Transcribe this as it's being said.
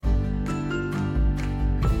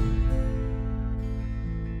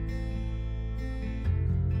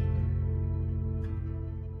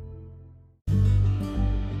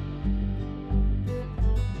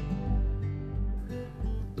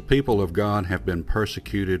people of God have been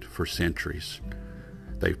persecuted for centuries.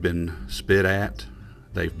 They've been spit at,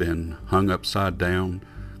 they've been hung upside down,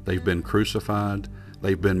 they've been crucified,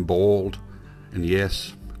 they've been boiled, and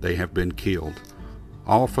yes, they have been killed,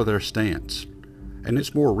 all for their stance. And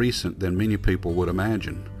it's more recent than many people would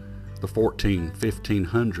imagine. The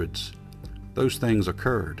 1500s, those things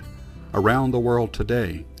occurred. Around the world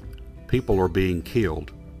today, people are being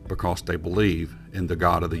killed because they believe in the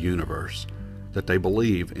God of the universe, that they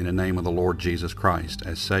believe in the name of the Lord Jesus Christ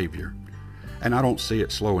as Savior. And I don't see it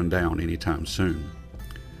slowing down anytime soon.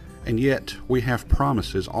 And yet, we have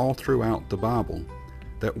promises all throughout the Bible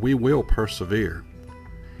that we will persevere.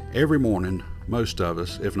 Every morning, most of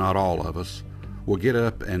us, if not all of us, will get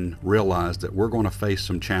up and realize that we're going to face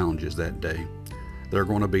some challenges that day. There are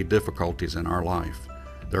going to be difficulties in our life.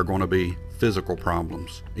 There are going to be physical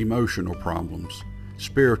problems, emotional problems,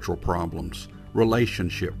 spiritual problems,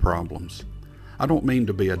 relationship problems. I don't mean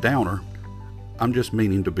to be a downer. I'm just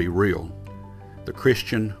meaning to be real. The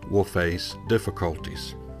Christian will face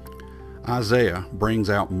difficulties. Isaiah brings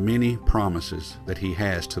out many promises that he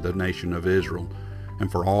has to the nation of Israel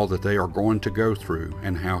and for all that they are going to go through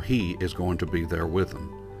and how he is going to be there with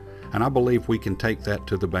them. And I believe we can take that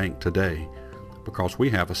to the bank today because we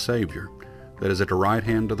have a Savior that is at the right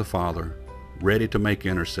hand of the Father, ready to make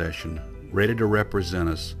intercession, ready to represent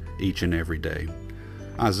us each and every day.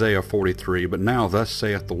 Isaiah 43, "But now thus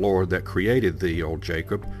saith the Lord that created thee, O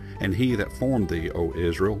Jacob, and he that formed thee, O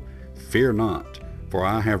Israel, fear not, for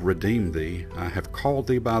I have redeemed thee, I have called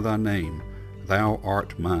thee by thy name, thou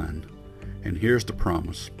art mine." And here's the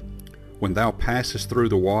promise. "When thou passest through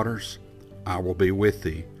the waters, I will be with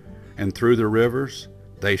thee, and through the rivers,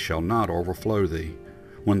 they shall not overflow thee.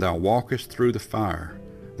 When thou walkest through the fire,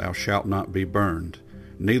 thou shalt not be burned,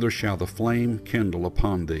 neither shall the flame kindle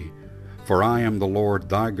upon thee. For I am the Lord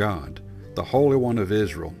thy God, the Holy One of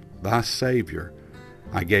Israel, thy Savior.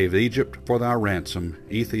 I gave Egypt for thy ransom,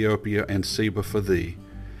 Ethiopia and Seba for thee.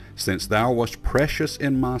 Since thou wast precious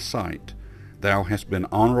in my sight, thou hast been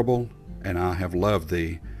honorable, and I have loved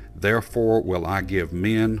thee. Therefore will I give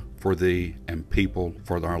men for thee and people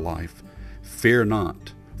for thy life. Fear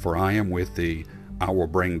not, for I am with thee. I will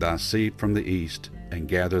bring thy seed from the east and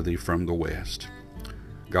gather thee from the west."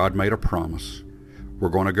 God made a promise. We're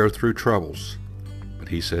going to go through troubles, but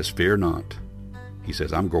he says, fear not. He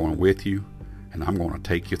says, I'm going with you, and I'm going to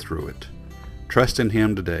take you through it. Trust in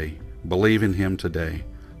him today. Believe in him today.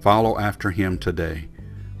 Follow after him today,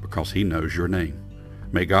 because he knows your name.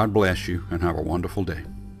 May God bless you, and have a wonderful day.